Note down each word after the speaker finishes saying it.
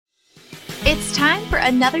It's time for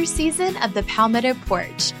another season of The Palmetto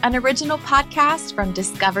Porch, an original podcast from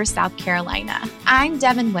Discover South Carolina. I'm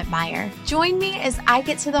Devin Whitmire. Join me as I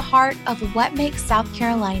get to the heart of what makes South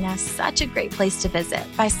Carolina such a great place to visit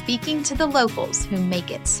by speaking to the locals who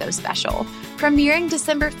make it so special. Premiering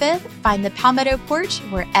December 5th, find The Palmetto Porch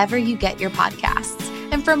wherever you get your podcasts.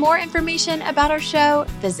 And for more information about our show,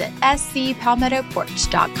 visit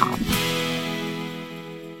scpalmettoporch.com.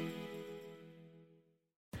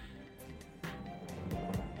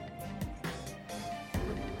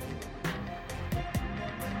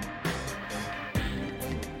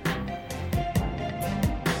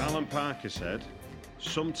 Parker said,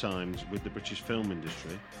 sometimes with the British film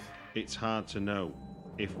industry, it's hard to know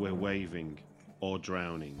if we're waving or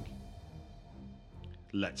drowning.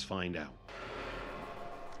 Let's find out.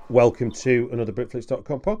 Welcome to another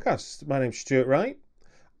Britflix.com podcast. My name's Stuart Wright,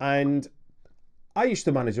 and I used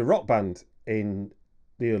to manage a rock band in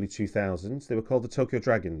the early 2000s. They were called the Tokyo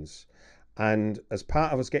Dragons, and as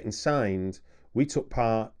part of us getting signed, we took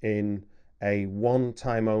part in a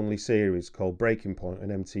one-time only series called Breaking Point on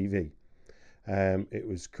MTV. It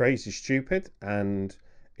was crazy stupid, and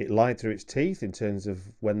it lied through its teeth in terms of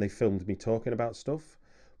when they filmed me talking about stuff,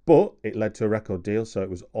 but it led to a record deal, so it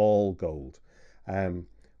was all gold.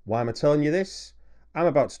 Why am I telling you this? I'm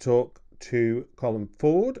about to talk to Colm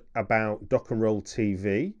Forde about DocNRoll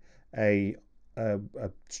TV, a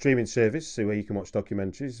streaming service where you can watch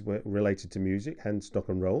documentaries related to music, hence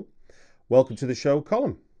DocNRoll. Welcome to the show,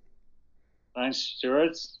 Colm. Thanks,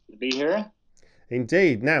 Stuart, to be here.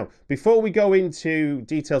 Indeed. Now, before we go into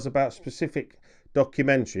details about specific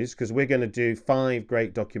documentaries, because we're going to do 5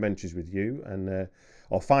 great documentaries with you, and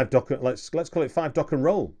let's call it 5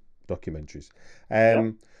 DocNRoll documentaries.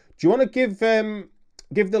 Do you want to give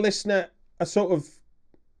the listener a sort of,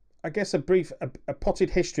 I guess, a brief, a potted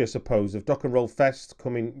history, I suppose, of DocNRoll Fest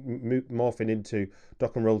morphing into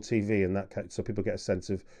DocNRoll TV, and that, so people get a sense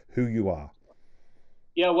of who you are?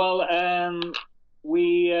 Yeah, well,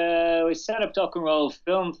 we set up DocNRoll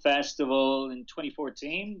Film Festival in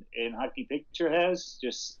 2014 in Hackney Picture House,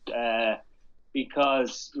 just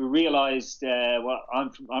because we realised,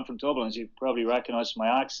 I'm from Dublin, as you probably recognise from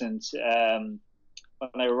my accent. When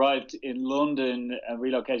I arrived in London and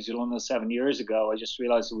relocated to London 7 years ago, I just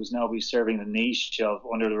realised it was nobody serving the niche of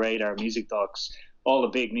under-the-radar music docs. All the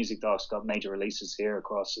big music docs got major releases here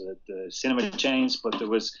across the cinema chains, but there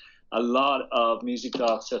was a lot of music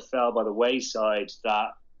docs that fell by the wayside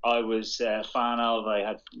that I was a fan of. I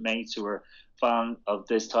had mates who were fan of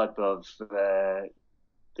this type of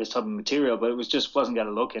material, but it wasn't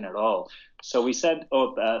getting a look in at all. So we set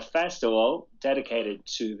up a festival dedicated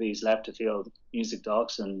to these left of field music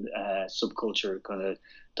docs and subculture kind of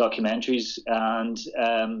documentaries. And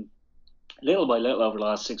little by little over the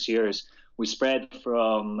last 6 years, we spread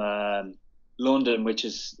from London, which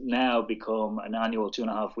has now become an annual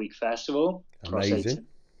 2.5-week festival. Amazing.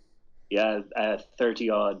 30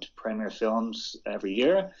 odd premiere films every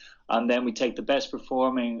year. And then we take the best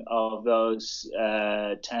performing of those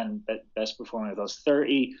 10 best performing of those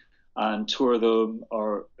 30 and tour them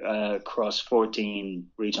across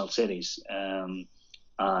 14 regional cities. And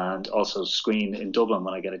also screen in Dublin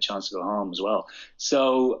when I get a chance to go home as well.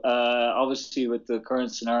 So obviously with the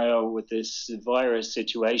current scenario with this virus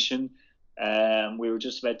situation, we were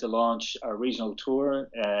just about to launch our regional tour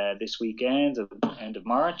this weekend at the end of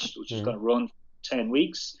March, which is going to run 10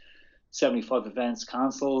 weeks, 75 events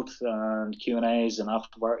cancelled, and Q&As and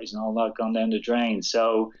after parties and all that gone down the drain.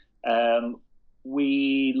 So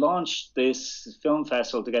we launched this film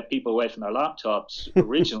festival to get people away from their laptops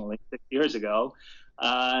originally 6 years ago,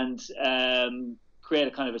 and create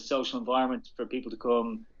a kind of a social environment for people to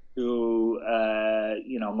come who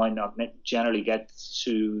might not generally get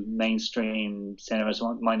to mainstream cinemas,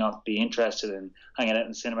 might not be interested in hanging out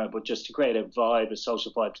in cinema, but just to create a vibe, a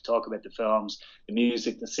social vibe, to talk about the films, the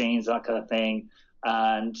music, the scenes, that kind of thing.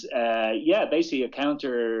 And basically a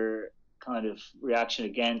counter kind of reaction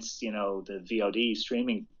against the VOD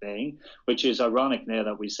streaming thing, which is ironic now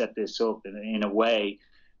that we set this up in a way.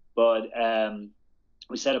 But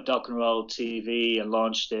we set up DocNRoll TV and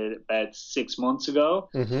launched it about 6 months ago,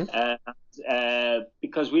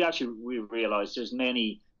 because we realised there's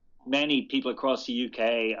many people across the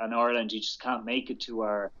UK and Ireland who just can't make it to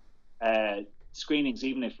our screenings,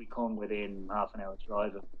 even if we come within half an hour's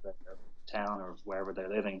drive of their town or wherever they're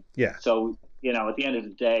living. Yeah. So at the end of the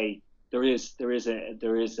day, there is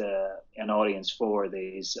an audience for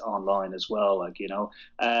these online as well.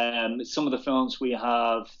 Some of the films we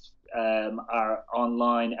have are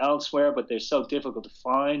online elsewhere, but they're so difficult to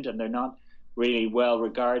find and they're not really well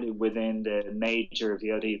regarded within the major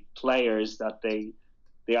VOD players that they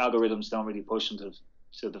the algorithms don't really push them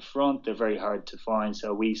to the front. They're very hard to find.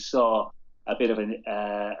 So we saw a bit of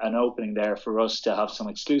an opening there for us to have some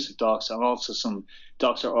exclusive docs, and also some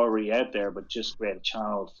docs are already out there, but just create a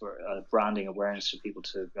channel for branding awareness for people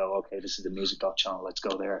to go, okay, this is the music doc channel, let's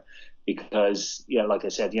go there. Because, yeah, like I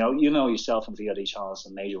said, you know yourself on VOD channels,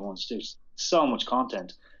 the major ones, there's so much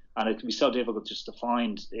content, and it can be so difficult just to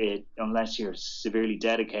find it unless you're severely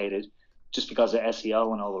dedicated, just because of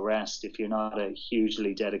SEO and all the rest. If you're not a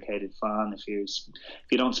hugely dedicated fan, if you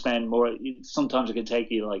don't spend more, sometimes it can take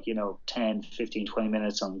you 10, 15, 20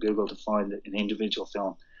 minutes on Google to find an individual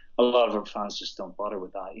film. A lot of our fans just don't bother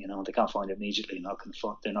with that. They can't find it immediately.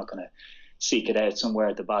 They're not going to seek it out somewhere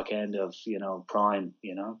at the back end of Prime.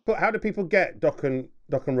 But how do people get DocNRoll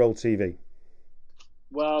TV?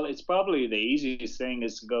 Well, it's probably the easiest thing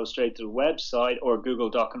is to go straight to the website or Google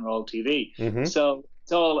DocNRoll TV. Mm-hmm. So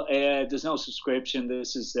it's all there's no subscription.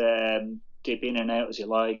 This is dip in and out as you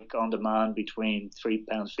like, on demand, between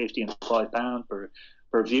 £3.50 and £5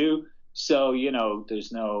 per view. So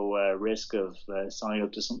there's no risk of signing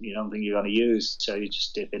up to something you don't think you're going to use. So you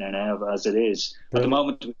just dip in and out as it is. Brilliant. At the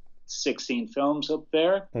moment, we have 16 films up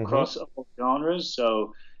there across all genres.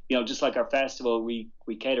 So just like our festival, we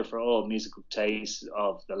cater for all musical tastes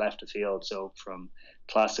of the left of field. So from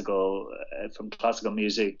classical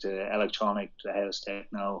music to electronic to house,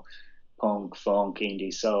 techno, punk, funk,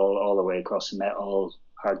 indie, soul, all the way across to metal,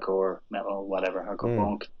 hardcore metal, whatever, hardcore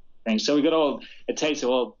punk things. So we got all a taste of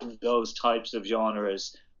all those types of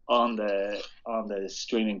genres on the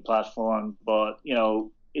streaming platform. But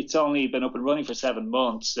it's only been up and running for 7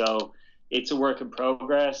 months, so it's a work in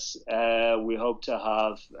progress. We hope to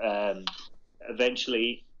have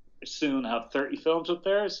eventually soon have 30 films up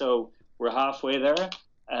there, so we're halfway there.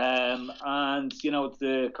 And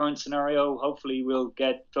the current scenario, hopefully we'll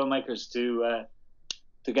get filmmakers to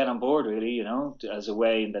get on board, really, as a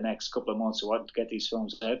way in the next couple of months to get these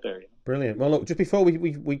films out there. Brilliant. Well, look, just before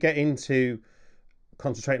we get into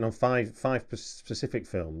concentrating on five specific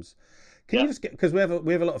films, can you just because we have a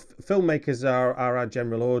lot of filmmakers are our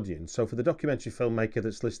general audience. So for the documentary filmmaker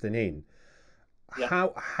that's listening in,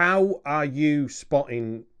 how are you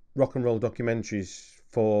spotting rock and roll documentaries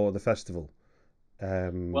for the festival?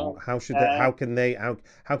 How can they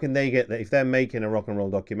get that if they're making a rock and roll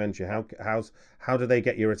documentary? How do they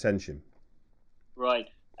get your attention? Right.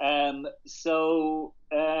 So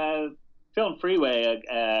Film Freeway,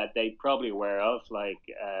 they probably aware of,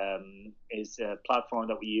 is a platform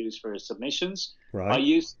that we use for submissions. Right. I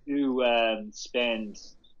used to spend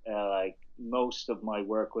most of my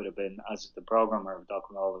work would have been as the programmer of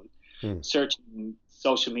DocNRoll, searching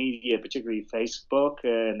social media, particularly Facebook,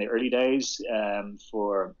 in the early days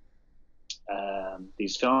for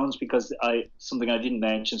these films, because something I didn't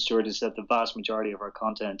mention, Stuart, is that the vast majority of our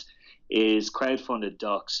content is crowdfunded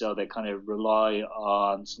docs, so they kind of rely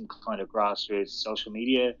on some kind of grassroots social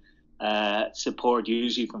media support,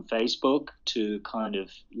 usually from Facebook, to kind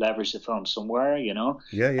of leverage the film somewhere,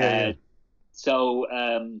 Yeah. So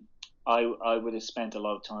I would have spent a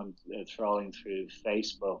lot of time trawling through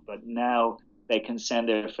Facebook, but now they can send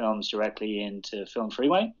their films directly into Film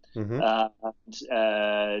Freeway.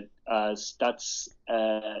 That's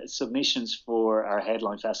submissions for our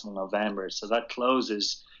headline festival in November. So that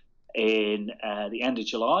closes in the end of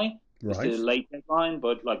July. Right. It's the late deadline,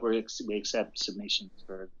 but we accept submissions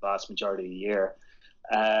for the vast majority of the year.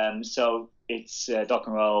 So it's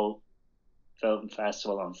DocNRoll Film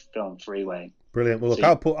Festival on Film Freeway. Brilliant. Well, look,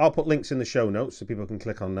 I'll put links in the show notes so people can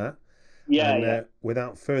click on that. Yeah.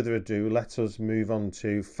 Without further ado, let us move on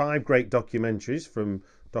to 5 great documentaries from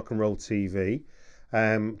DocNRoll TV.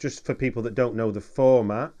 Just for people that don't know the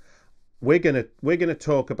format, we're gonna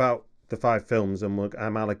talk about the 5 films, and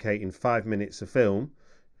I'm allocating 5 minutes a film.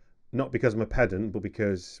 Not because I'm a pedant, but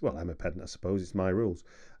because, well, I'm a pedant, I suppose. It's my rules.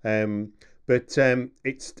 But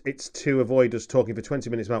it's to avoid us talking for 20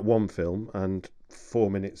 minutes about one film and 4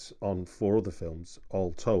 minutes on 4 other films,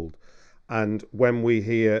 all told. And when we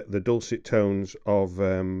hear the dulcet tones of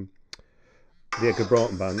the Edgar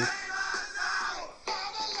Broughton Band,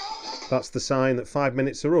 that's the sign that 5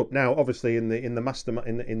 minutes are up. Now, obviously, in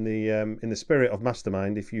the spirit of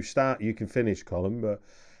Mastermind, if you start, you can finish, Colm. But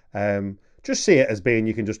just see it as being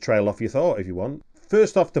you can just trail off your thought if you want.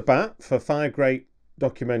 First off the bat, for 5 great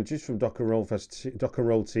documentaries from DocNRoll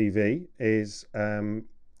TV is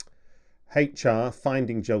HR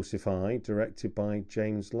Finding Joseph I, directed by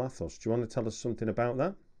James Lathos. Do you want to tell us something about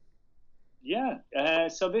that? Yeah.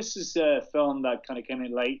 So this is a film that kind of came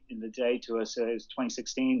in late in the day to us. It was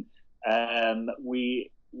 2016. We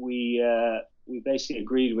basically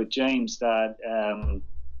agreed with James that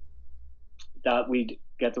we'd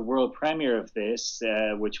get the world premiere of this,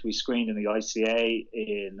 which we screened in the ICA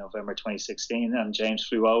in November 2016, and James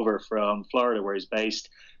flew over from Florida, where he's based,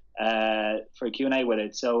 for a Q&A with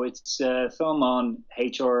it. So it's a film on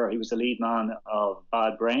HR. He was the lead man of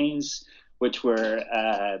Bad Brains, which were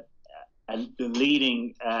the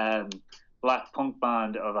leading black punk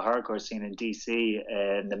band of the hardcore scene in DC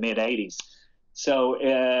in the mid-'80s. So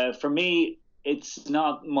for me, it's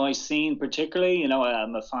not my scene particularly. You know,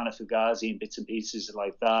 I'm a fan of Fugazi and bits and pieces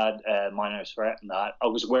like that, Minor Threat and that. I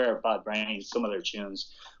was aware of Bad Brains, some of their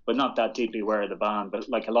tunes, but not that deeply aware of the band. But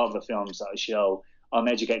like a lot of the films that I show, I'm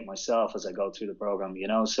educating myself as I go through the program, you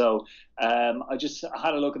know. So I just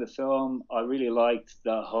had a look at the film. I really liked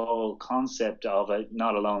the whole concept of it,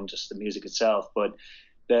 not alone just the music itself, but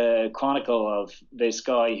the chronicle of this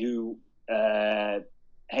guy who,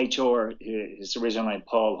 HR, his original name,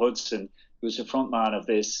 Paul Hudson, who was the front man of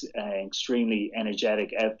this extremely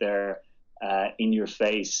energetic, out there, in your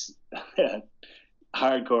face,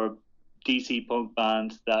 hardcore DC punk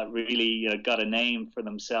band that really got a name for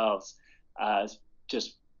themselves as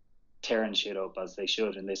just tearing shit up, as they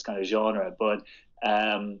should in this kind of genre. But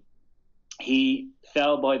he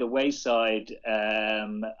fell by the wayside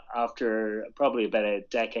after probably about a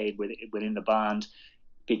decade within the band,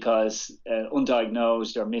 because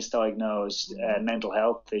undiagnosed or misdiagnosed mental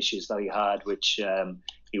health issues that he had, which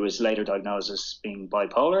he was later diagnosed as being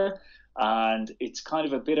bipolar. And it's kind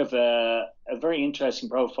of a bit of a very interesting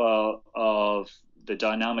profile of the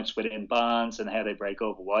dynamics within bands and how they break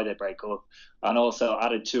up, why they break up, and also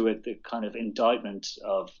added to it the kind of indictment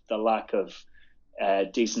of the lack of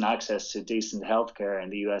decent access to decent healthcare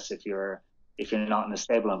in the US if you're not in a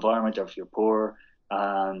stable environment or if you're poor.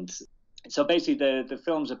 And so basically the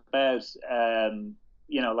film's about,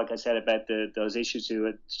 like I said, about those issues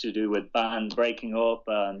to do with bands breaking up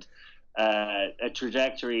and a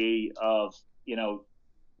trajectory of,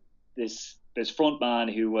 this front man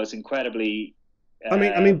who was incredibly... I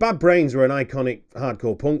mean, Bad Brains were an iconic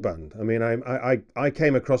hardcore punk band. I mean, I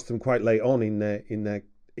came across them quite late on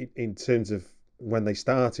in terms of when they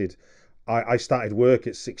started. I started work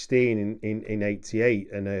at 16 in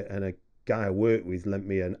 88, and a guy I worked with lent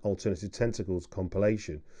me an Alternative Tentacles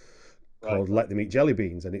compilation called Let Them Eat Jelly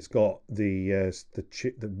Beans, and it's got the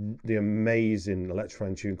amazing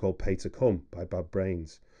electrifying tune called Pay to Come by Bad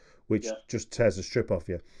Brains, which just tears the strip off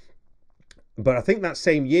you. But I think that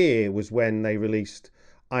same year was when they released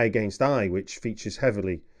Eye Against Eye, which features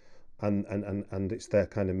heavily, and it's their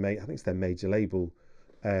kind of I think it's their major label.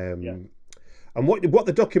 And what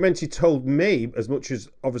the documentary told me, as much as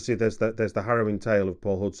obviously there's the harrowing tale of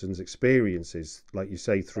Paul Hudson's experiences, like you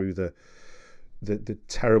say, through the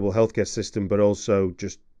terrible healthcare system, but also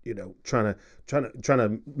just trying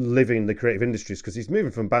to live in the creative industries, because he's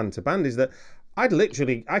moving from band to band. Is that I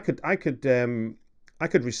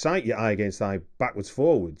could recite your Eye Against Eye backwards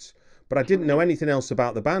forwards, but I didn't know anything else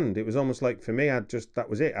about the band. It was almost like for me, that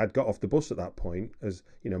was it. I'd got off the bus at that point, as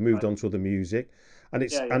moved on to other music. And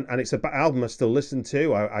it's and it's an album I still listen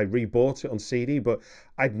to. I rebought it on CD, but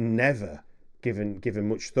I'd never given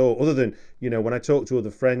much thought, other than when I talked to other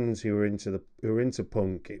friends who were into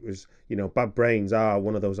punk. It was Bad Brains are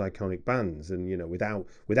one of those iconic bands, and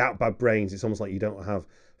without Bad Brains, it's almost like you don't have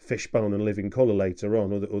Fishbone and Living Colour later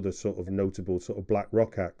on, other sort of notable sort of black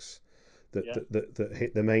rock acts that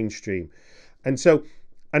hit the mainstream, and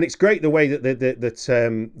it's great the way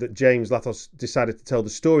that James Lathos decided to tell the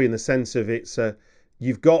story, in the sense of it's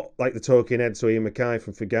you've got like the Talking Heads, so Ian Mackay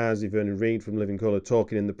from Fugazi, Vernon Reid from Living Colour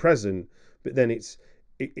talking in the present, but then it's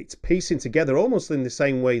piecing together almost in the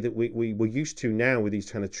same way that we're used to now with these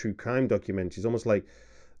kind of true crime documentaries, almost like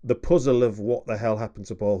the puzzle of what the hell happened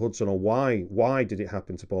to Paul Hudson, or why did it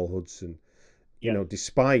happen to Paul Hudson,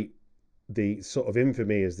 despite the sort of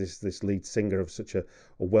infamy as this lead singer of such a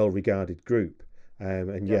well-regarded group,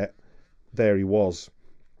 and yet there he was,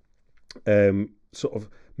 sort of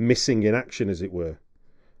missing in action, as it were.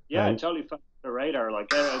 Totally fell the radar, like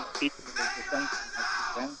people.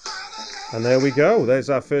 And there we go. There's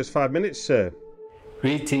our first 5 minutes, sir.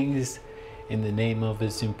 Greetings in the name of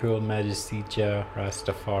His Imperial Majesty Jah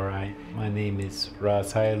Rastafari. My name is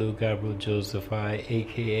Ras Hailu Gabriel Joseph I,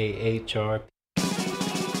 aka HR.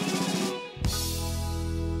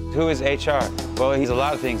 Who is HR? Well, he's a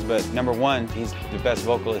lot of things, but number one, he's the best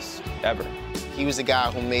vocalist ever. He was the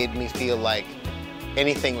guy who made me feel like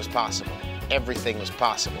anything was possible. Everything was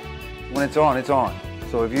possible. When it's on, it's on.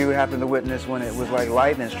 So if you happen to witness when it was like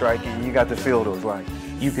lightning striking, you got to feel those like.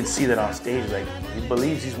 You can see that on stage, like he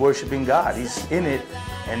believes he's worshiping God. He's in it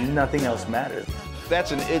and nothing else matters.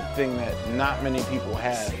 That's an it thing that not many people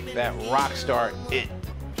have, that rock star it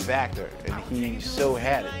factor, and he so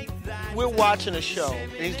had it. We're watching a show,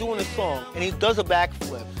 and he's doing a song, and he does a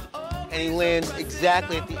backflip, and he lands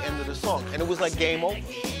exactly at the end of the song, and it was like game over.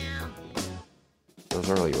 Those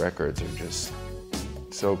early records are just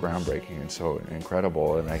so groundbreaking and so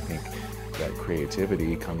incredible, and I think that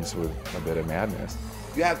creativity comes with a bit of madness.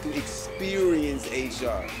 You have to experience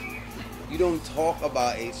HR. You don't talk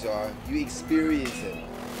about HR, you experience it.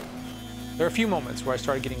 There are a few moments where I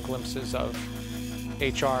started getting glimpses of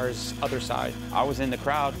HR's other side. I was in the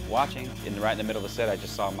crowd watching, right in the middle of the set. I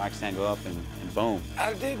just saw Mike stand go up and boom.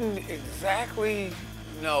 I didn't exactly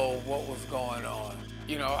know what was going on.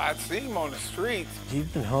 You know, I'd seen him on the streets. He's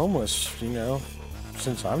been homeless, you know,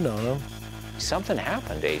 since I've known him. Something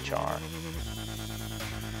happened to HR.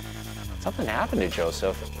 Something happened to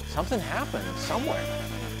Joseph. Something happened somewhere.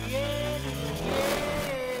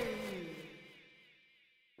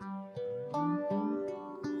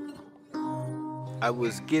 I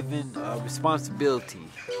was given a responsibility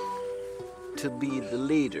to be the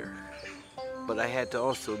leader, but I had to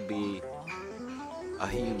also be a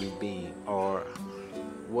human being, or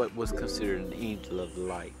what was considered an angel of the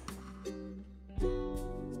light.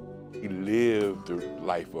 He lived the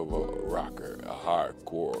life of a rocker, a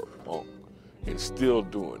hardcore punk, and still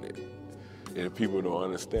doing it. And if people don't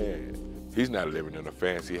understand, he's not living in a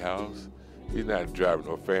fancy house. He's not driving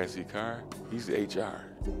a fancy car. He's HR.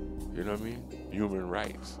 You know what I mean? Human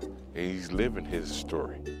rights. And he's living his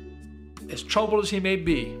story. As troubled as he may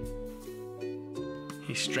be,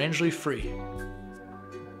 he's strangely free.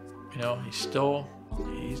 You know, he's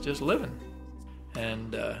just living.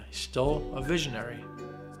 And he's still a visionary.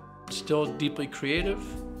 Still deeply creative.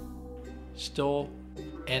 Still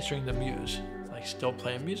answering the muse. Like still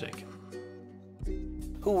playing music.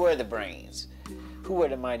 Who were the brains? Who were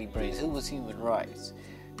the mighty brains? Who was human rights?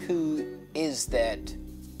 Who is that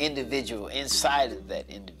individual inside of that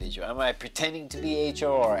individual? Am I pretending to be HR,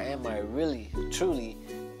 or am I really, truly,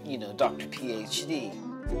 you know, Dr. PhD?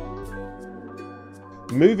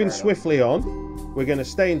 Moving swiftly on, we're going to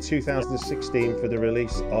stay in 2016 for the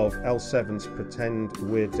release of L7's Pretend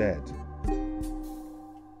We're Dead.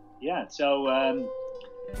 Yeah, so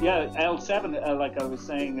L7, like I was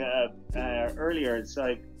saying earlier, it's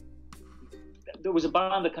like there was a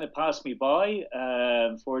band that kind of passed me by,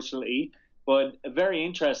 unfortunately, but a very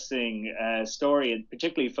interesting story, and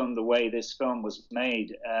particularly from the way this film was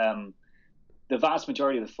made. The vast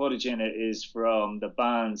majority of the footage in it is from the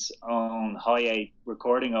band's own hi-8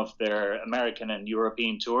 recording of their American and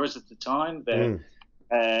European tours at the time, the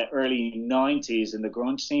early 90s in the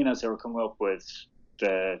grunge scene, as they were coming up with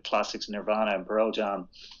the classics Nirvana and Pearl Jam.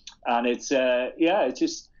 And it's that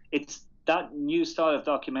new style of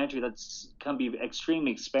documentary that can be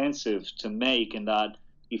extremely expensive to make, in that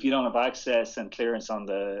if you don't have access and clearance on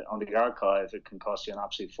the archive, it can cost you an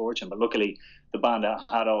absolute fortune. But luckily, the band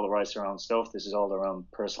had all the rights to their own stuff. This is all their own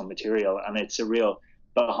personal material, and it's a real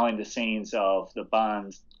behind the scenes of the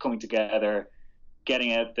band coming together,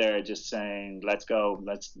 getting out there, just saying, "Let's go,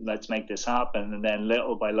 let's make this happen," and then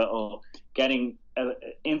little by little getting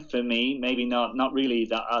infamy, maybe not really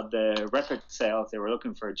the record sales they were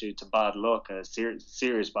looking for due to bad luck, a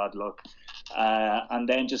serious bad luck, and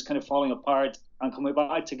then just kind of falling apart and coming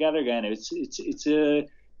back together again. It's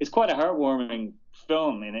quite a heartwarming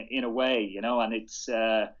film in a way, you know, and it's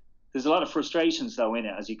there's a lot of frustrations though in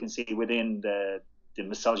it, as you can see within the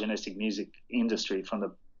misogynistic music industry from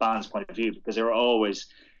the band's point of view, because they were always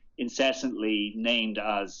incessantly named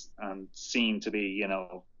as and seen to be, you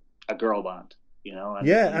know, a girl band, you know.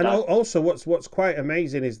 And also what's quite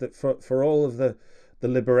amazing is that for all of the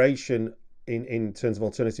liberation in terms of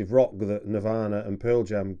alternative rock that Nirvana and Pearl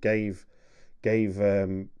Jam gave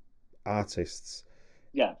artists,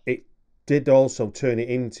 it did also turn it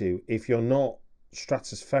into, if you're not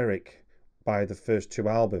stratospheric by the first two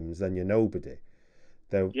albums, then you're nobody.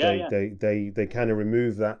 They kind of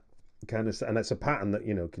removed that kind of, and it's a pattern that,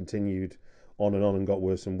 you know, continued on and got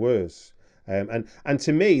worse and worse. And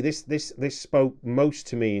to me, this spoke most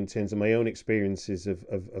to me in terms of my own experiences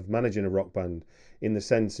of managing a rock band, in the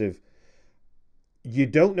sense of, you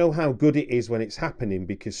don't know how good it is when it's happening,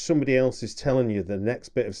 because somebody else is telling you the next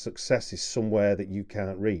bit of success is somewhere that you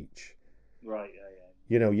can't reach. Right, yeah.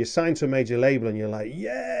 You know, you're signed to a major label and you're like,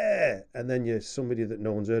 yeah, and then you're somebody that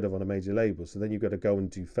no one's heard of on a major label. So then you've got to go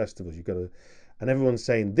and do festivals. And everyone's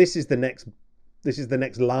saying, this is the next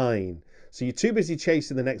line. So you're too busy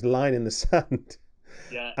chasing the next line in the sand.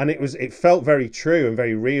 Yeah. And it felt very true and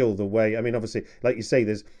very real, the way, I mean, obviously, like you say,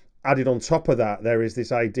 there's added on top of that, there is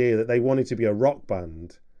this idea that they wanted to be a rock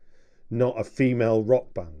band, not a female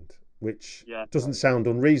rock band, which doesn't sound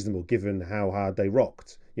unreasonable given how hard they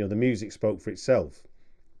rocked. You know, the music spoke for itself.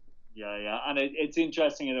 Yeah, and it's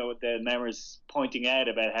interesting, with the members pointing out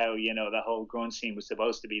about how, the whole grunge scene was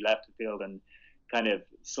supposed to be left of field and kind of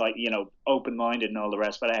slightly, open-minded and all the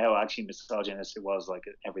rest, but how actually misogynist it was, like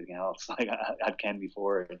everything else, like at Ken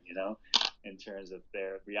before, in terms of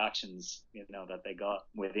their reactions, that they got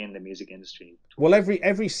within the music industry. Well,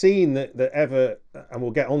 every scene that ever, and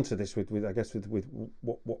we'll get onto this with I guess with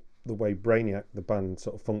what the way Brainiac, the band,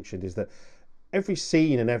 sort of functioned, is that every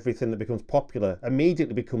scene and everything that becomes popular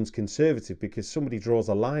immediately becomes conservative because somebody draws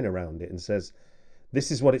a line around it and says, this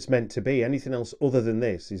is what it's meant to be. Anything else other than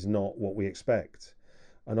this is not what we expect.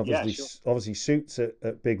 And obviously suits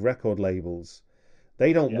at big record labels,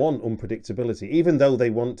 they don't want unpredictability, even though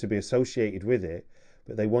they want to be associated with it,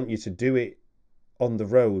 but they want you to do it on the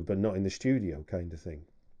road, but not in the studio, kind of thing.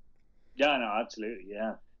 Yeah, no, absolutely,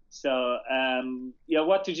 yeah. So,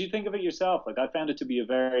 what did you think of it yourself? Like, I found it to be a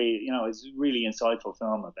very, it's a really insightful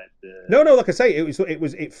film about the. No, like I say,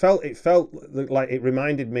 it felt like it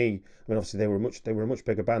reminded me. I mean, obviously they were a much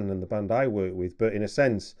bigger band than the band I work with, but in a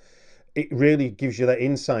sense, it really gives you that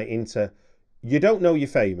insight into, you don't know you're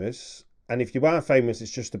famous, and if you are famous,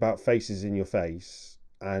 it's just about faces in your face,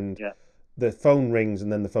 and the phone rings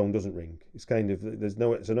and then the phone doesn't ring. It's kind of there's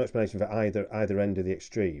no explanation for either end of the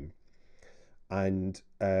extreme. And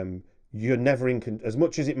you're never as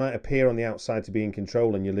much as it might appear on the outside to be in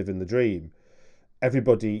control and you're living the dream,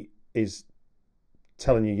 everybody is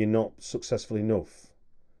telling you you're not successful enough.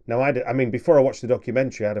 Now, I mean, before I watched the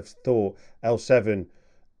documentary, I'd have thought L7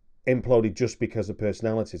 imploded just because of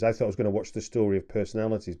personalities. I thought I was going to watch the story of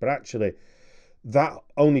personalities, but actually that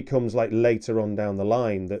only comes like later on down the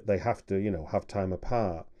line, that they have to, have time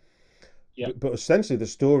apart. Yeah. But essentially the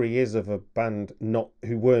story is of a band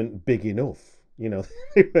who weren't big enough. And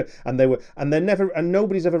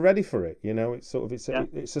nobody's ever ready for it. It's sort of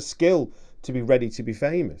it's a skill to be ready to be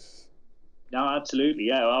famous. No, absolutely,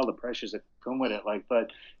 yeah. All the pressures that come with it, but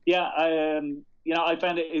I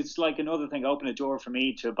found it's like another thing, opened a door for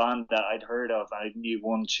me to a band that I'd heard of, I knew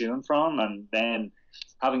one tune from, and then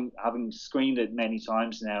having screened it many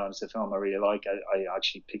times now, and it's a film I really like. I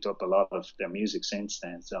actually picked up a lot of their music since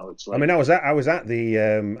then. So it's like, I mean, I was at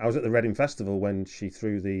the Reading Festival when she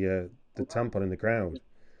threw the tampon in the crowd.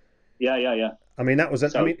 Yeah. I mean,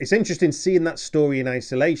 it's interesting seeing that story in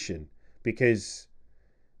isolation, because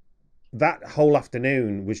that whole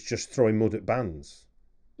afternoon was just throwing mud at bands.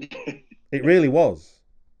 It really was.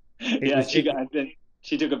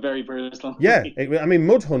 She took it very personally. Yeah,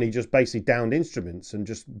 Mudhoney just basically downed instruments and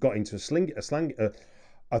just got into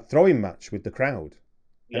a throwing match with the crowd.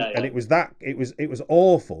 And it was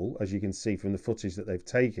awful, as you can see from the footage that they've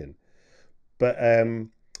taken. But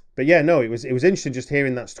yeah, no, it was interesting just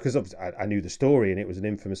hearing that, because I knew the story and it was an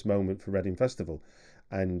infamous moment for Reading Festival,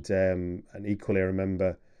 and equally I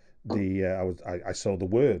remember I saw the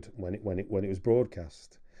word when it was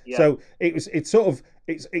broadcast. Yeah. So it's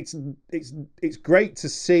great to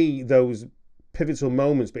see those pivotal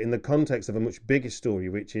moments, but in the context of a much bigger story,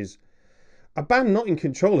 which is a band not in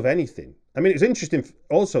control of anything. I mean, it's interesting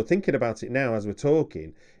also thinking about it now as we're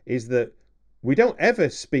talking, is that we don't ever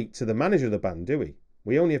speak to the manager of the band, do we?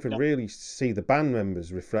 We only ever really see the band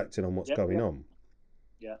members reflecting on what's going on.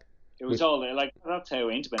 Yeah, it was all like, that's how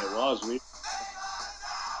intimate it was, really.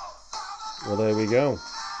 Well, there we go.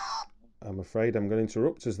 I'm afraid I'm going to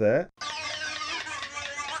interrupt us there.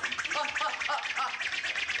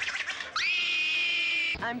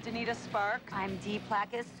 I'm Danita Spark. I'm Dee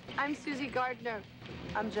Plackus. I'm Susie Gardner.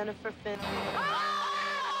 I'm Jennifer Finn.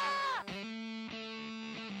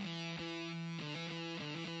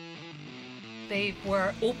 They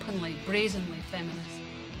were openly, brazenly feminist.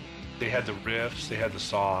 They had the riffs, they had the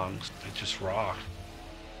songs, it just rocked.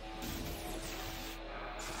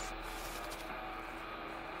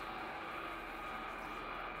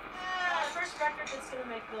 That's gonna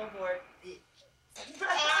make Billboard.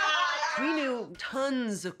 We knew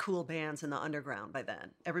tons of cool bands in the underground by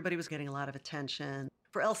then. Everybody was getting a lot of attention.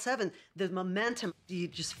 For L7, the momentum, you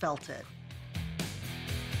just felt it.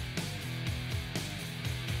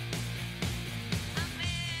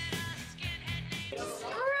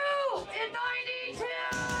 Screw in 92!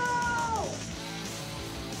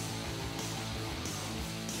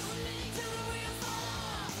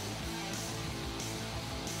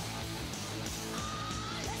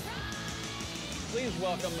 Please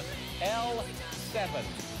welcome L7.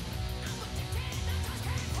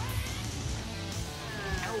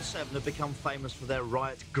 L7 have become famous for their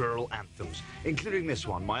riot girl anthems, including this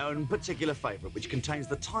one, my own particular favourite, which contains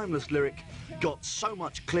the timeless lyric, "Got so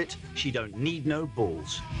much clit, she don't need no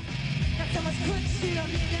balls."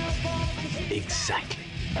 Exactly.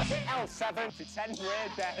 L7 pretend we're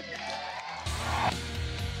dead.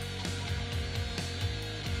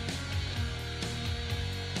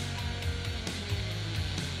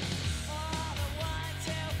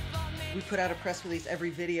 We put out a press release every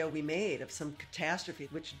video we made of some catastrophe,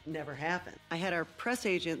 which never happened. I had our press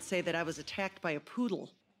agent say that I was attacked by a poodle.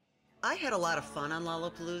 I had a lot of fun on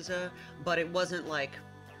Lollapalooza, but it wasn't like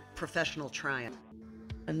professional triumph.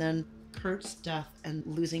 And then Kurt's death and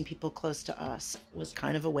losing people close to us was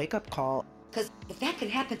kind of a wake-up call. Because if that could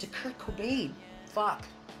happen to Kurt Cobain, fuck,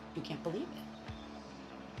 you can't believe it.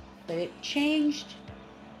 But it changed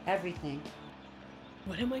everything.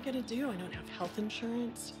 What am I gonna do? I don't have health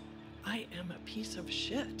insurance. I am a piece of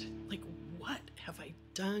shit. Like, what have I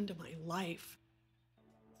done to my life?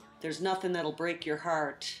 There's nothing that'll break your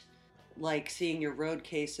heart like seeing your road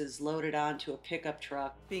cases loaded onto a pickup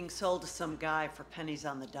truck being sold to some guy for pennies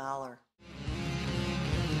on the dollar.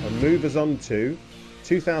 And move us on to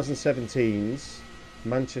 2017's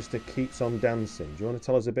Manchester Keeps On Dancing. Do you want to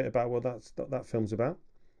tell us a bit about what that film's about?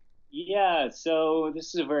 Yeah, so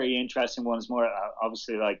this is a very interesting one. It's more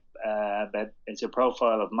obviously like but it's a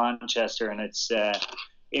profile of Manchester and its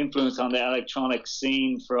influence on the electronic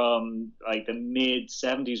scene from like the mid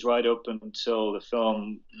 70s right up until the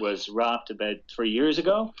film was wrapped about 3 years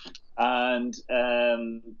ago. And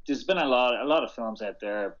there's been a lot of films out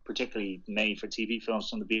there, particularly made for TV films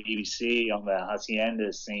from the BBC on the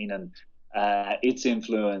Hacienda scene and its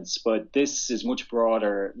influence. But this is much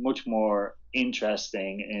broader, much more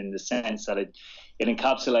interesting in the sense that it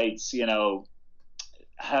encapsulates, you know,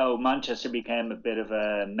 how Manchester became a bit of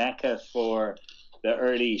a mecca for the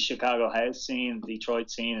early Chicago house scene,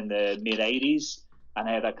 Detroit scene in the mid 80s, and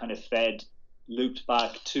how that kind of looped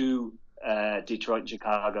back to Detroit and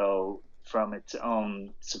Chicago from its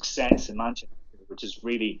own success in Manchester, which is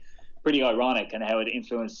really pretty ironic, and how it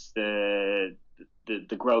influenced the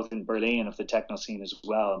growth in Berlin of the techno scene as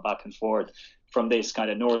well, and back and forth from this kind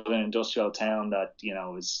of northern industrial town that, you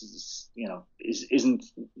know, isn't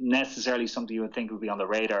necessarily something you would think would be on the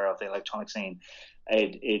radar of the electronic scene.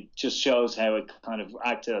 It just shows how it kind of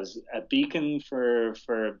acted as a beacon for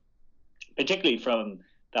particularly from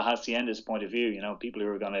the Hacienda's point of view, you know, people who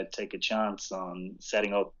are going to take a chance on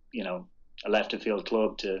setting up, you know, a left of field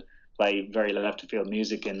club to play very left of field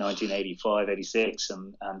music in 1985, 86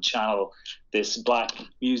 and channel this black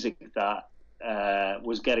music that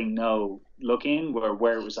was getting no look in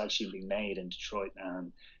where it was actually being made in Detroit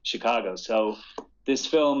and Chicago. So this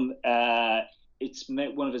film,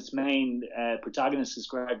 one of its main protagonists is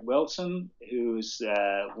Greg Wilson, who's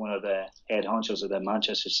one of the head honchos of the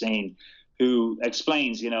Manchester scene, who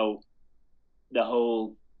explains, you know, the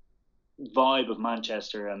whole vibe of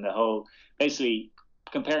Manchester and the whole, basically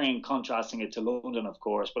comparing and contrasting it to London, of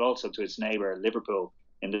course, but also to its neighbour Liverpool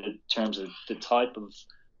in the terms of the type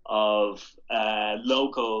of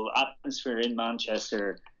local atmosphere in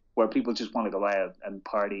Manchester, where people just want to go out and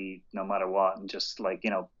party no matter what, and just like, you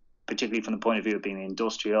know, particularly from the point of view of being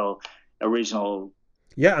industrial, original.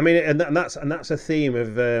 Yeah, I mean, and that's a theme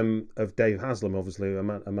of Dave Haslam, obviously, a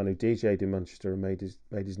man who DJ'd in Manchester and made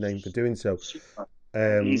his name for doing so.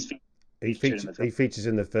 He features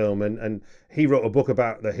in the film, and he wrote a book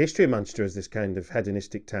about the history of Manchester as this kind of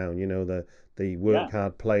hedonistic town. You know, the work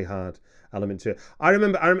hard, play hard element to it. I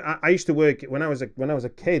remember I used to work when I was a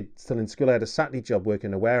kid, still in school. I had a Saturday job working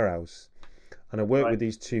in a warehouse, and I worked with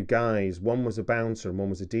these two guys. One was a bouncer and one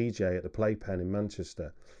was a DJ at the Playpen in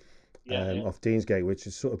Manchester. Off Deansgate, which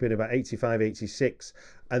has sort of been about 85, 86.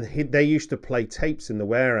 And they used to play tapes in the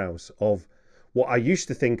warehouse of what I used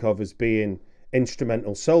to think of as being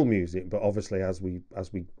instrumental soul music. But obviously, as we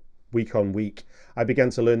week on week, I began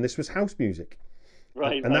to learn this was house music.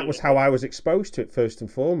 And that was how I was exposed to it first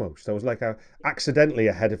and foremost. I was like accidentally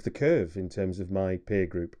ahead of the curve in terms of my peer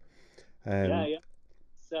group.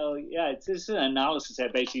 So, it's just an analysis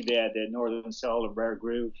that basically the Northern Soul and Rare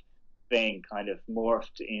Groove thing kind of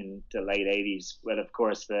morphed in the late 80s, but of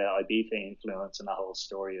course the Ibiza influence and the whole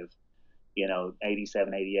story of, you know,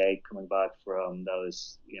 87, 88 coming back from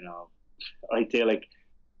those, you know, idyllic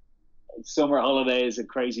summer holidays and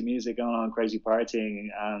crazy music going on, crazy partying,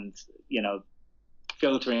 and, you know,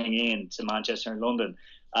 filtering in to Manchester and London.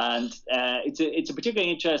 And it's a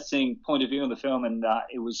particularly interesting point of view in the film, in that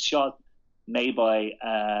it was made by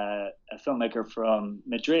a filmmaker from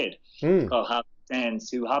Madrid called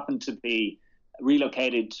who happened to be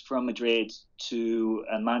relocated from Madrid to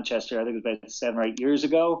Manchester, I think it was about 7 or 8 years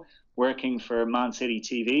ago, working for Man City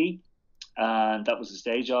TV, and that was his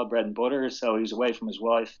day job, bread and butter. So he was away from his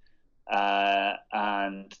wife,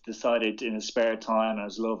 and decided in his spare time and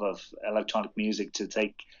his love of electronic music to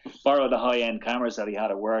borrow the high-end cameras that he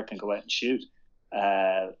had at work and go out and shoot.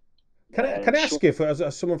 Can I ask you,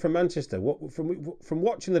 as someone from Manchester, what from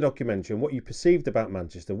watching the documentary and what you perceived about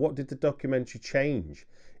Manchester, what did the documentary change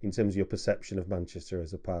in terms of your perception of Manchester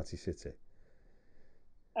as a party city?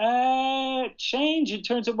 Change in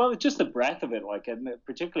terms of, well, just the breadth of it, like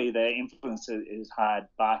particularly the influence it has had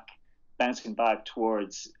bouncing back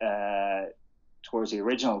towards the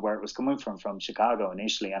original, where it was coming from Chicago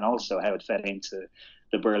initially, and also how it fed into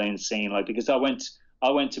the Berlin scene. Like, because I went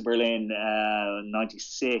to Berlin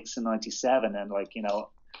 '96 and '97, and like, you know,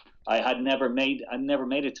 I never made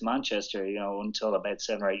it to Manchester, you know, until about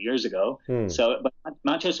 7 or 8 years ago. So, but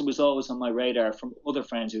Manchester was always on my radar from other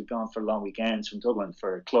friends who'd gone for long weekends from Dublin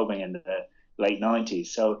for clubbing in the late '90s.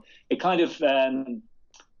 So it kind of,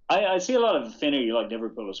 I see a lot of affinity, like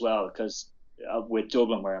Liverpool as well, because with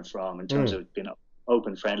Dublin, where I'm from, in terms of being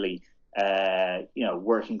open, friendly, you know,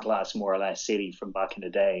 working class, more or less city from back in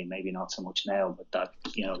the day. Maybe not so much now, but that,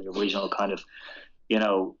 you know, the original kind of, you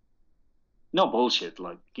know, no bullshit,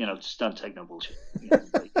 like, you know, just don't take no bullshit. You know,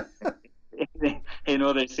 like, in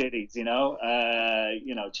other cities, you know,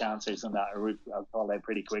 chancers and that are called out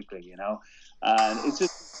pretty quickly, you know, and it's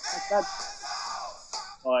just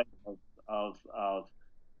that of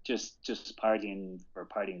just partying for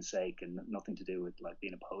partying's sake, and nothing to do with like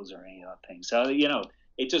being a poser or any of that thing. So, you know,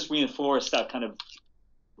 it just reinforced that kind of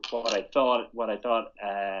what I thought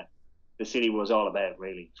the city was all about,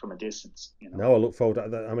 really, from a distance. You know? No, I look forward to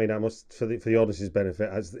that. I mean, I must, for the audience's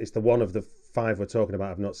benefit, it's the one of the 5 we're talking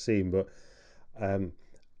about I've not seen, but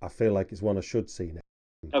I feel like it's one I should see now.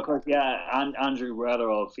 Of course, yeah, and Andrew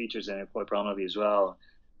RockNRoll features in it quite prominently as well.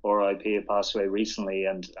 R.I.P. had passed away recently,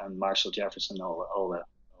 and Marshall Jefferson, all the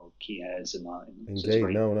key heads and that. Indeed,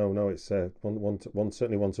 no, it's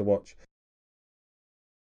certainly one to watch.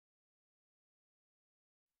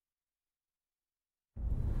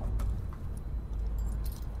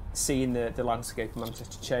 Seeing the landscape of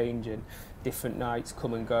Manchester change and different nights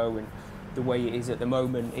come and go, and the way it is at the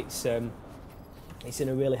moment, it's in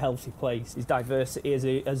a really healthy place. There's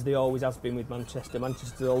diversity as there always has been with Manchester.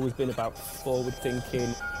 Manchester's always been about forward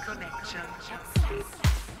thinking. Connection.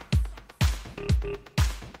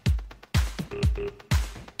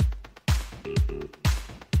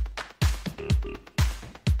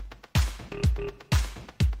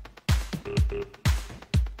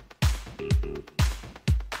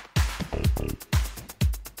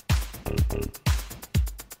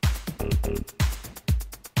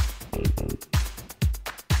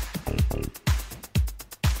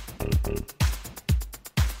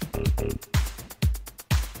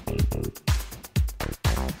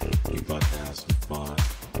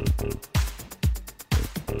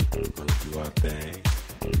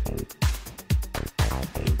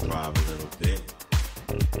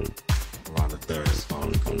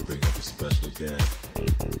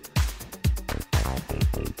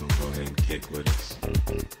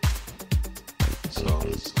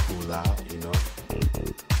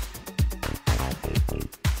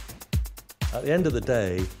 At the end of the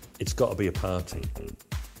day, it's got to be a party.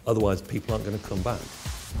 Otherwise, people aren't going to come back.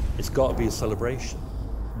 It's got to be a celebration.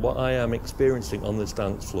 What I am experiencing on this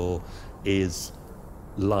dance floor is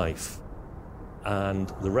life. And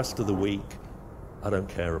the rest of the week, I don't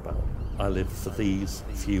care about. I live for these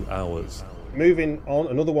few hours. Moving on,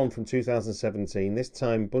 another one from 2017, this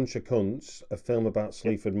time Bunch of Cunts, a film about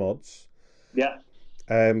Sleaford mods. Yeah.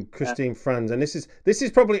 Christine Franz, and this is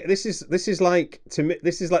like, to me,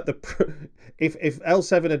 this is like if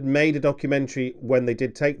L7 had made a documentary when they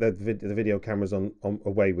did take the video cameras on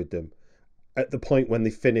away with them at the point when they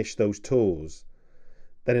finished those tours,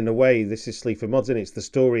 then in a way this is Sleaford mods, and it's the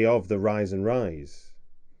story of the rise and rise.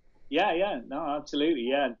 Yeah, no, absolutely,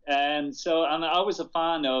 yeah. So, and I was a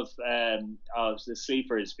fan of the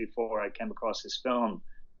Sleafers before I came across this film,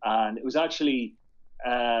 and it was actually.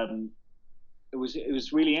 It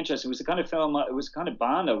was really interesting. It was the kind of film, it was the kind of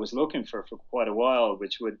band I was looking for quite a while,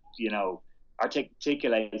 which would, you know,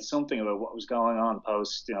 articulate something about what was going on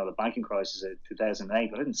post, you know, the banking crisis of 2008.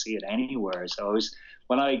 But I didn't see it anywhere. So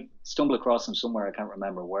when I stumbled across them somewhere, I can't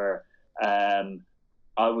remember where, I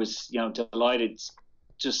was, you know, delighted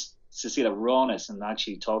just to see the rawness and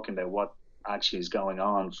actually talking about what actually is going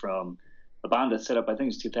on from a band that set up, I think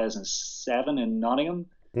it was 2007 in Nottingham.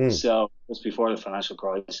 So just before the financial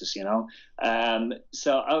crisis, you know.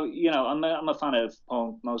 So you know, I'm a fan of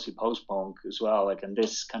punk, mostly post-punk as well. Like, and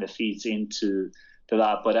this kind of feeds into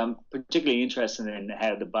that. But I'm particularly interested in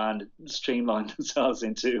how the band streamlined themselves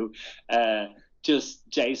into just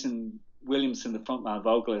Jason Williamson, the frontman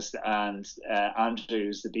vocalist, and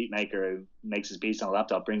Andrews, the beat maker who makes his beats on a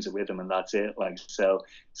laptop, brings it with him, and that's it. Like, so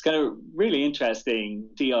it's kind of really interesting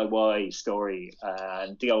DIY story,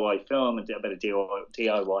 and DIY film, and about a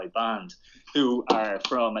DIY band who are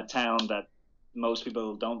from a town that most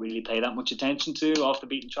people don't really pay that much attention to, off the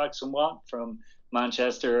beaten track somewhat, from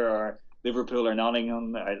Manchester or Liverpool or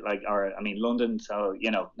Nottingham, London. So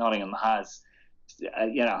Nottingham has.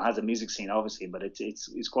 Has a music scene obviously, but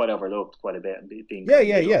it's quite overlooked quite a bit. Being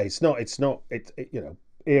yeah. It's not.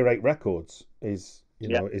 Ear 8 Records is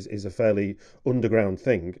is a fairly underground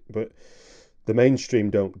thing, but the mainstream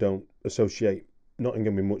don't associate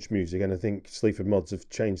Nottingham with much music, and I think Sleaford Mods have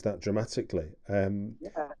changed that dramatically. Thank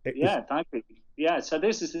you. Yeah, so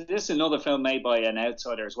this is another film made by an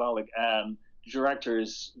outsider as well. Like, the director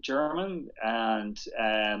is German, and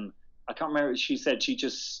I can't remember. She said she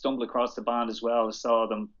just stumbled across the band as well. Saw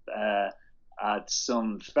them at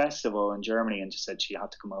some festival in Germany, and just said she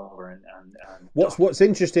had to come over and What's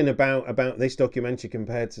interesting about this documentary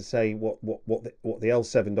compared to say what the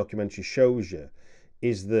L7 documentary shows you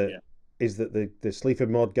is that the Sleaford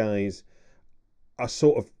Mod guys are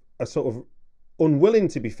sort of unwilling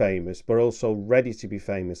to be famous, but also ready to be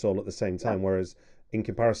famous all at the same time. Whereas in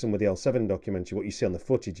comparison with the L7 documentary, what you see on the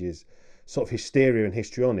footage is sort of hysteria and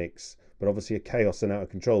histrionics, but obviously a chaos and out of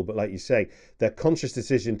control. But like you say, their conscious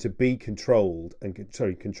decision to be controllable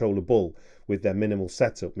with their minimal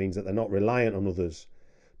setup means that they're not reliant on others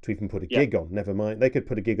to even put a gig on. Never mind, they could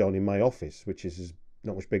put a gig on in my office, which is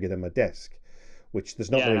not much bigger than my desk. Which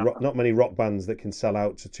there's not many rock bands that can sell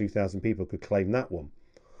out to 2,000 people could claim that one.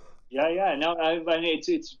 No, I mean,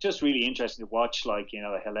 it's just really interesting to watch, like,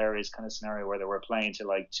 a hilarious kind of scenario where they were playing to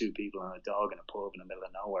like 2 people and a dog in a pub in the middle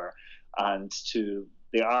of nowhere, and to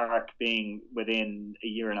the arc being within a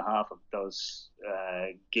year and a half of those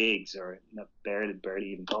gigs, or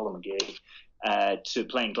barely even call them a gig, to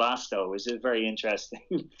playing Glasgow is a very interesting,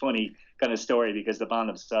 funny kind of story, because the band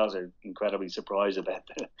themselves are incredibly surprised about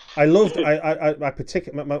that. I loved. I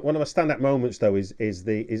particularly one of my standout moments though is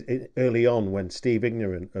early on when Steve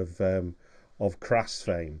Ignorant of Crass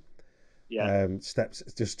fame, steps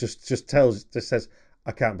just says,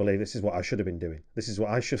 "I can't believe this is what I should have been doing. This is what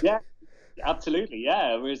I should." Yeah. Absolutely,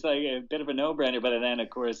 yeah. It was like a bit of a no-brainer, but then, of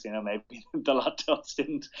course, maybe the laptops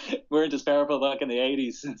weren't as powerful back in the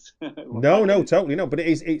 80s. No, totally no. But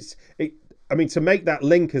it's. I mean, to make that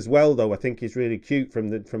link as well, though, I think is really cute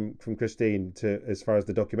from Christine to as far as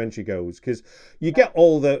the documentary goes, because you get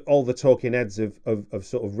all the talking heads of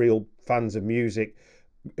sort of real fans of music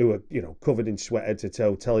who are covered in sweat head to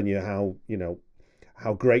toe, telling you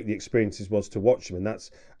how great the experiences was to watch them, and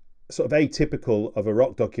that's sort of atypical of a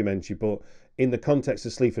rock documentary, but in the context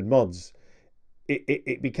of Sleaford Mods,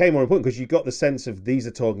 it became more important because you got the sense of these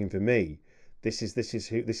are talking for me. This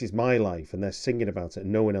is my life, and they're singing about it,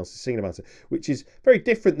 and no one else is singing about it, which is very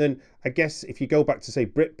different than, I guess, if you go back to say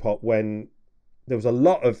Britpop, when there was a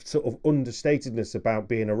lot of sort of understatedness about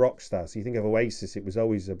being a rock star. So you think of Oasis, it was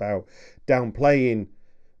always about downplaying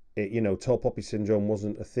it. Tall poppy syndrome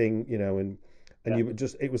wasn't a thing, and you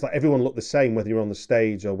just, it was like everyone looked the same, whether you were on the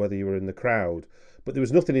stage or whether you were in the crowd, but there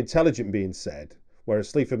was nothing intelligent being said. Whereas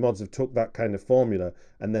Sleaford Mods have took that kind of formula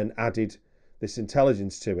and then added this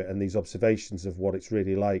intelligence to it and these observations of what it's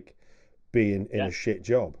really like being in a shit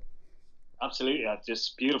job. Absolutely,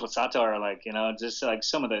 just beautiful satire. Just like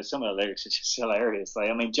some of the lyrics are just hilarious. Like,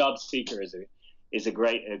 I mean, Job Seeker is a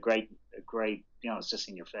great. It's just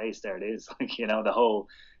in your face. There it is. Like, the whole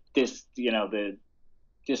the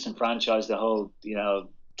disenfranchised, the whole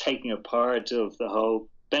taking apart of the whole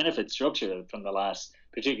benefit structure from the last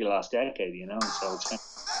decade. So it's kind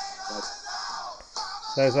of,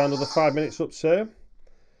 there's another 5 minutes up, sir.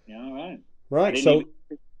 Yeah, all right. Right,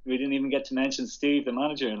 we didn't even get to mention Steve, the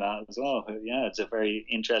manager, in that as well. Yeah, it's a very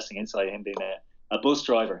interesting insight, him being a bus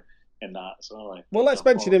driver in that as well. Well, let's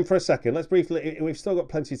mention him for a second. Let's briefly. We've still got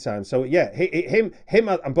plenty of time. So yeah, him.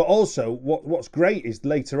 But also, what's great is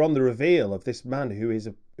later on the reveal of this man who is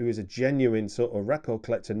a genuine sort of record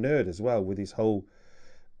collector nerd as well, with his whole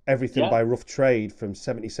everything by rough trade from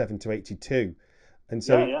 77 to 82. And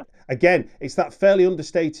so again, it's that fairly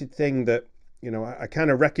understated thing that I kind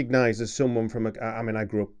of recognise as someone from I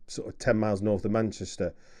grew up sort of 10 miles north of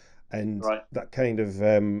Manchester, and that kind of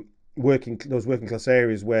working class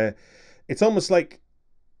areas where it's almost like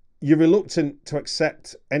you're reluctant to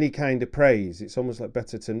accept any kind of praise. It's almost like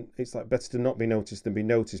better to not be noticed than be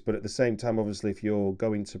noticed. But at the same time, obviously, if you're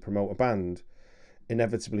going to promote a band,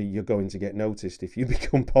 inevitably you're going to get noticed if you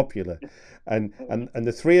become popular. And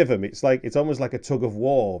the three of them, it's almost like a tug of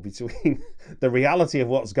war between the reality of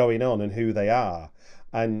what's going on and who they are.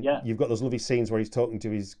 And you've got those lovely scenes where he's talking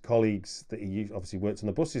to his colleagues that he obviously works on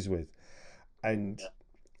the buses with, and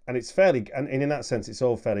it's fairly, and in that sense, it's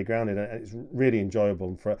all fairly grounded, and it's really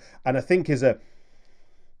enjoyable. And I think as a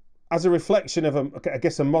reflection of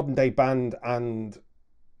a modern day band and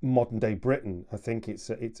modern day Britain, I think it's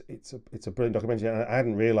a brilliant documentary. And I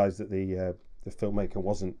hadn't realised that the the filmmaker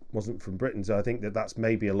wasn't from Britain. So I think that's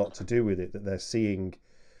maybe a lot to do with it, that they're seeing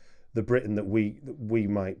the Britain that we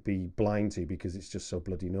might be blind to because it's just so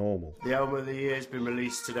bloody normal. The album of the year has been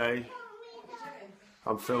released today.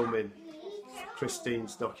 I'm filming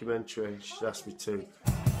Christine's documentary. She's asked me to.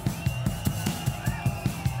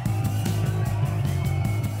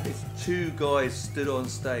 It's two guys stood on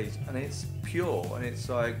stage, and it's pure, and it's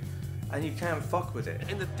like, and you can't fuck with it.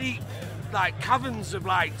 In the deep, like, caverns of,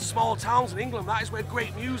 like, small towns in England, that is where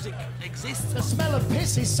great music exists. The smell of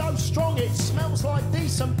piss is so strong it smells like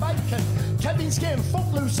decent bacon. Kevin's getting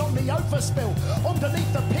footloose on the overspill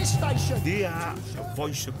underneath the piss station. They are a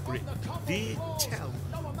voice of Britain. They tell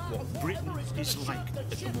what Britain is like at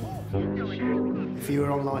the moment. If you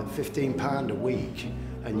were on like £15 a week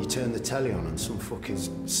and you turn the telly on and some fucker's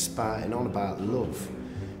spouting on about love,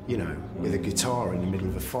 you know, with a guitar in the middle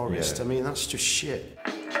of a forest, I mean, that's just shit.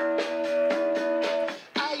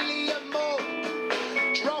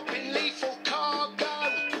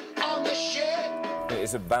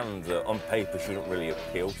 It's a band that on paper shouldn't really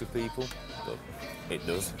appeal to people, but it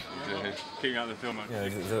does. Keeping out the film. Yeah,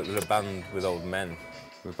 there's a band with old men.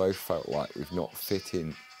 We both felt like we've not fit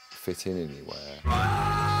in anywhere.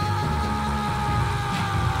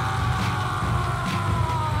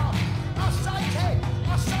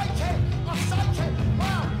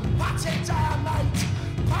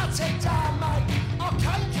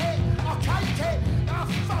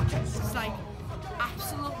 It's like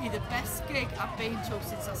absolutely the best gig I've been to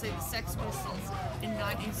since I seen the Sex Pistols in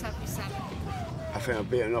 1977. I think I've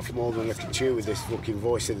bitten off more than I can chew with this fucking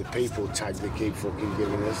voice of the people tag they keep fucking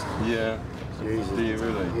giving us. Yeah. Jesus. Do you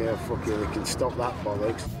really? Yeah, fucking, they can stop that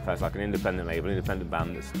bollocks. It's like an independent label, independent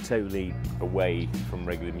band that's totally away from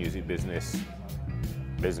regular music business.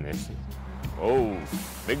 Oh,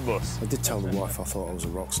 big bus. I did tell the wife I thought I was a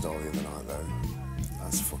rock star the other night, though.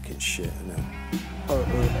 That's fucking shit, isn't it?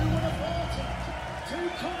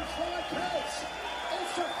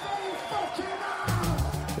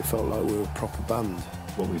 It felt like we were a proper band.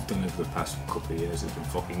 What we've done over the past couple of years has been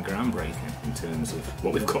fucking groundbreaking in terms of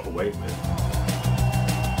what we've got away with.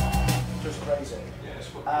 Just crazy.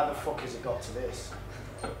 How the fuck has it got to this?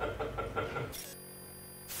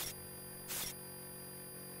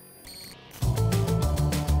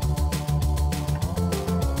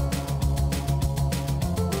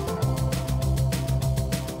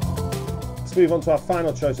 Let's move on to our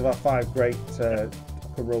final choice of our 5 great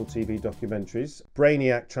RockNRoll TV documentaries.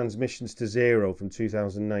 Brainiac Transmissions to Zero from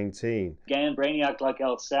 2019. Again, Brainiac like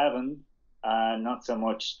L7, not so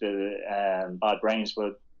much the Bad Brains,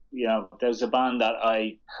 but, you know, there's a band that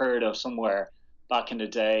I heard of somewhere back in the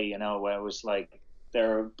day, you know, where it was like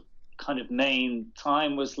their kind of main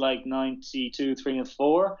time was like 92, 3 and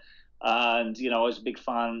 4. And, you know, I was a big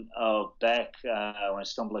fan of Beck when I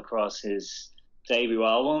stumbled across his debut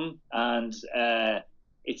album, and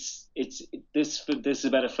this is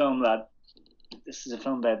about a film about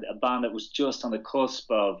a band that was just on the cusp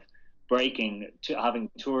of breaking, having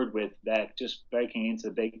toured with Beck, just breaking into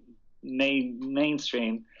the big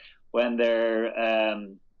mainstream when their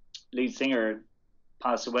lead singer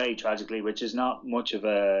passed away tragically, which is not much of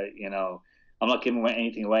a, you know, I'm not giving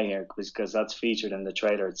anything away here because that's featured in the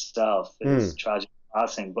trailer itself. It's tragic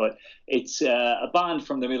passing, but it's a band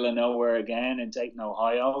from the middle of nowhere again in Dayton,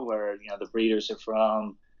 Ohio, where, you know, the Breeders are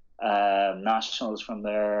from, Nationals from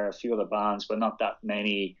there, a few other bands, but not that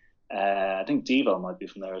many. I think Devo might be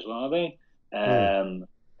from there as well, are they? I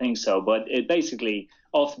think so, but it basically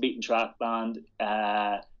off the beaten track band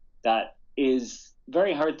that is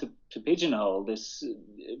very hard to pigeonhole. This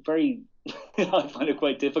very I find it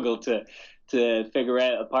quite difficult to figure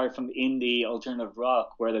out, apart from indie alternative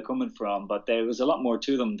rock, where they're coming from. But there was a lot more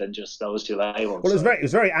to them than just those two labels. Well, it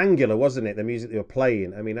was very angular, wasn't it? The music they were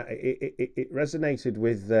playing. I mean, it resonated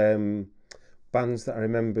with bands that I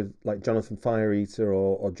remember, like Jonathan Fire Eater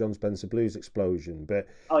or John Spencer Blues Explosion. But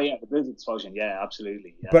oh yeah, the Blues Explosion, yeah,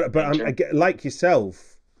 absolutely. Yeah. But like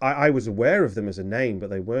yourself, I was aware of them as a name, but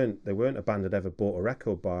they weren't a band I'd ever bought a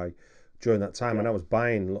record by during that time, and I was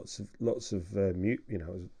buying lots of you know,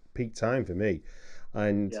 it was peak time for me,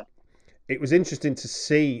 and it was interesting to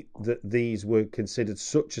see that these were considered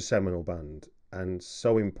such a seminal band and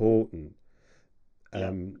so important.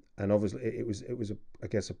 And obviously it was I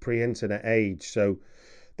guess a pre-internet age, so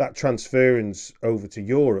that transference over to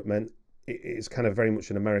Europe meant it's kind of very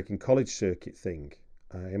much an American college circuit thing.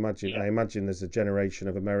 I imagine there's a generation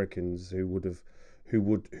of Americans who'd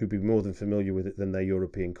be more than familiar with it than their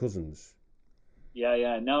European cousins.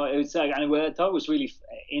 Yeah. No, it was like, and what I thought was really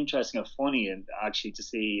interesting and funny, and actually to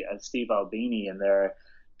see Steve Albini in there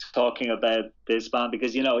talking about this band,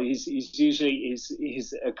 because he's usually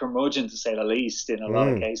he's a curmudgeon, to say the least, in a lot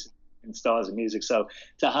of cases in styles of music. So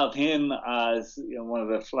to have him as one of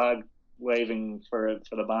the flag waving for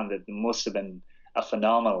the band, it must have been a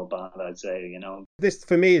phenomenal band, I'd say. This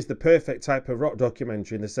for me is the perfect type of rock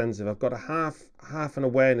documentary, in the sense of I've got a half an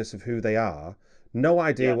awareness of who they are, no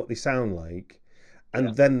idea what they sound like,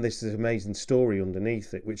 and then this is amazing story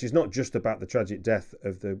underneath it, which is not just about the tragic death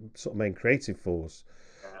of the sort of main creative force,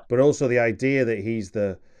 but also the idea that he's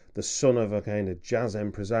the son of a kind of jazz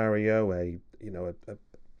impresario, I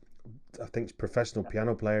think professional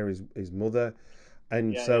piano player, his mother,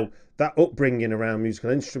 and that upbringing around musical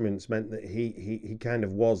instruments meant that he kind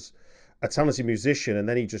of was a talented musician, and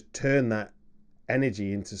then he just turned that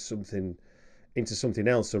energy into something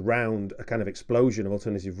else around a kind of explosion of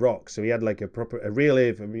alternative rock. So he had like a real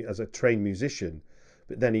ear as a trained musician,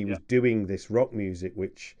 but then he was doing this rock music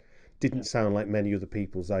which didn't sound like many other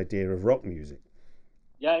people's idea of rock music.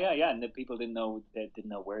 Yeah, and the people didn't know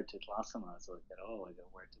where to class them as, or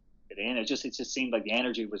where to fit in. It just seemed like the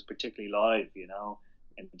energy was particularly live,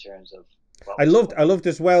 in terms of. I loved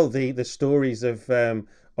as well the stories of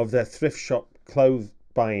their thrift shop clothes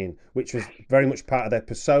buying, which was very much part of their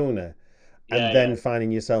persona. And then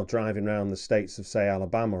finding yourself driving around the states of, say,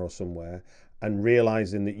 Alabama or somewhere, and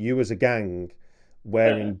realizing that you as a gang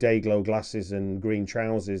wearing day-glow glasses and green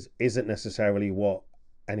trousers isn't necessarily what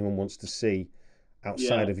anyone wants to see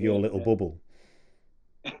outside of your little bubble.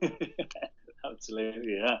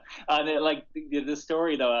 Absolutely, yeah. And the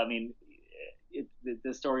story, though, I mean,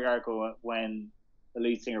 the story arc when the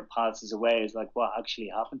lead singer passes away is like what actually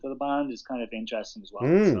happened to the band is kind of interesting as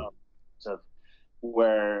well. So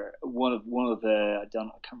where one of the I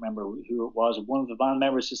can't remember who it was, one of the band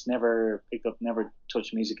members just never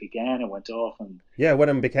touched music again and went off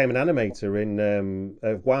went and became an animator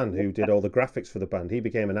in Juan, who did all the graphics for the band. He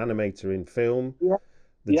became an animator in film.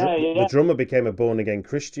 The drummer became a born again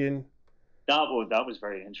Christian. That was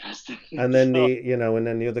very interesting. And then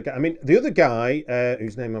the other guy. I mean, the other guy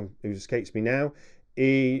whose name who escapes me now.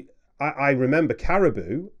 I remember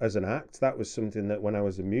Caribou as an act. That was something that when I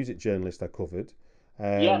was a music journalist I covered.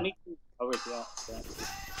 Me too. Well,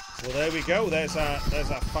 there we go. There's our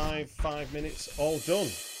 5 minutes all done.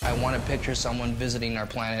 I want to picture someone visiting our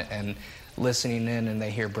planet and listening in, and they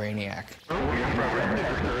hear Brainiac.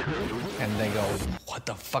 And they go, what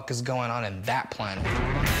the fuck is going on in that planet?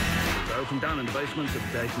 So from down in the basement of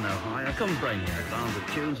Dayton, Ohio, comes Brainiac, armed with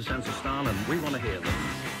tunes, a sense of style, and we want to hear them.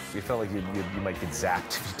 You felt like you might get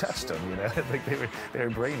zapped if you touched them, like they were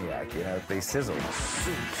Brainiac, they sizzled.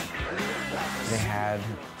 They had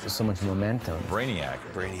so much momentum. Brainiac.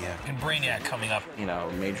 And Brainiac coming up.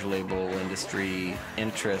 Major label industry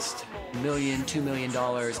interest, $1 million, $2 million,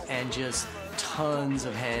 and just tons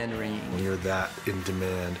of hand wringing. When you're that in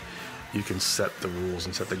demand, you can set the rules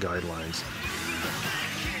and set the guidelines.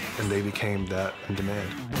 And they became that in demand.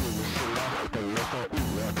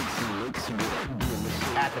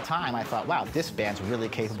 At the time, I thought, wow, this band's really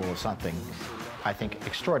capable of something, I think,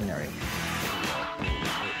 extraordinary.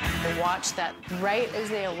 I watched that right as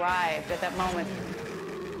they arrived at that moment.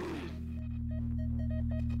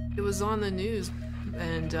 It was on the news,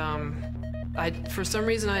 and for some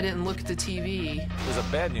reason I didn't look at the TV. It was a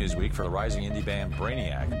bad news week for the rising indie band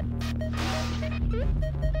Brainiac.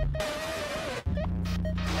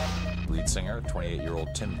 Lead singer,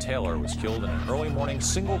 28-year-old Tim Taylor, was killed in an early morning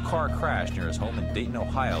single-car crash near his home in Dayton,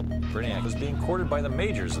 Ohio. Brainiac was being courted by the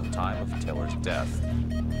majors at the time of Taylor's death.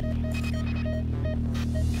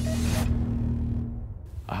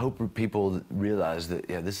 I hope people realize that,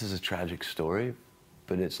 this is a tragic story,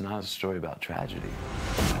 but it's not a story about tragedy.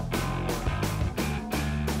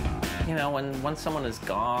 When someone is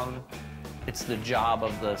gone, it's the job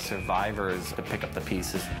of the survivors to pick up the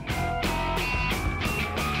pieces.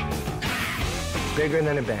 Bigger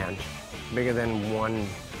than a band, bigger than one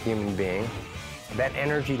human being. That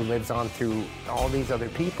energy lives on through all these other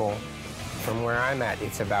people. From where I'm at,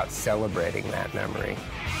 it's about celebrating that memory.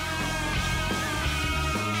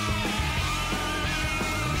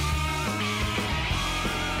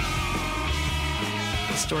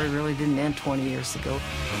 The story really didn't end 20 years ago.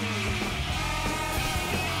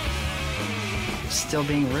 It's still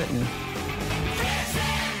being written.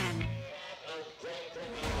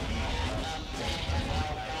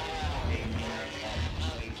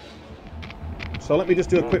 So let me just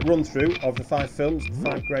do a quick run through of the 5 films, the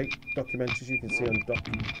 5 great documentaries you can see on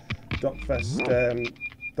DocFest,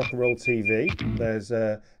 DocNRoll TV. There's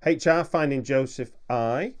HR Finding Joseph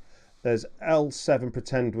I. There's L7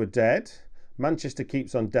 Pretend We're Dead. Manchester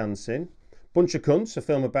Keeps on Dancing. Bunch of Cunts, a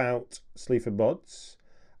film about Sleaford Mods.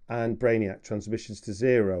 and Brainiac, Transmissions to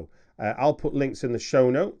Zero. I'll put links in the show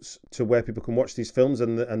notes to where people can watch these films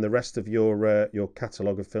and the rest of your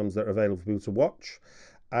catalogue of films that are available for people to watch.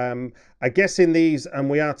 I guess in these, and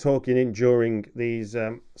we are talking during these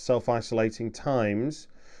self-isolating times,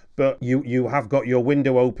 but you have got your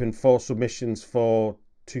window open for submissions for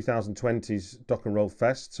 2020's DocNRoll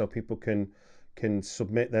Fest, so people can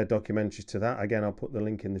submit their documentaries to that. Again, I'll put the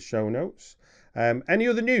link in the show notes. Any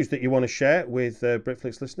other news that you want to share with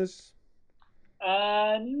Britflix listeners?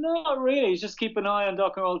 Not really. Just keep an eye on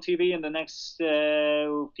DocNRoll TV in the next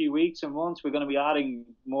few weeks and months. We're going to be adding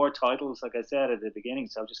more titles, like I said at the beginning,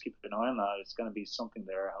 so just keep an eye on that. It's going to be something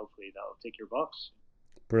there, hopefully, that'll tick your box.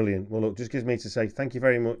 Brilliant. Well, look, just gives me to say thank you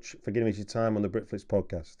very much for giving me your time on the Britflix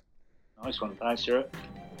podcast. Nice one. Thanks, Stuart.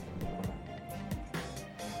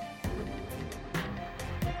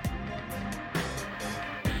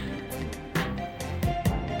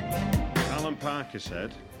 Alan Parker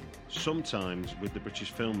said, sometimes with the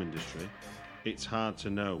British film industry, it's hard to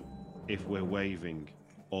know if we're waving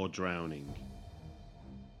or drowning.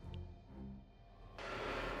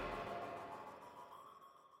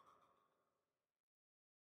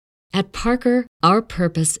 At Parker, our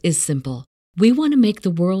purpose is simple. We want to make the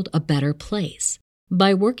world a better place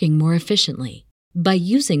by working more efficiently, by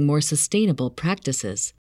using more sustainable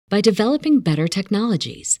practices, by developing better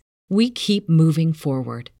technologies. We keep moving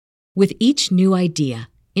forward. With each new idea,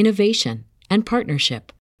 innovation, and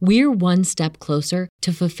partnership, we're one step closer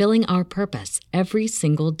to fulfilling our purpose every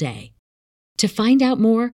single day. To find out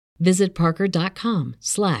more, visit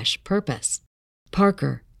parker.com/purpose.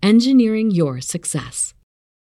 Parker, engineering your success.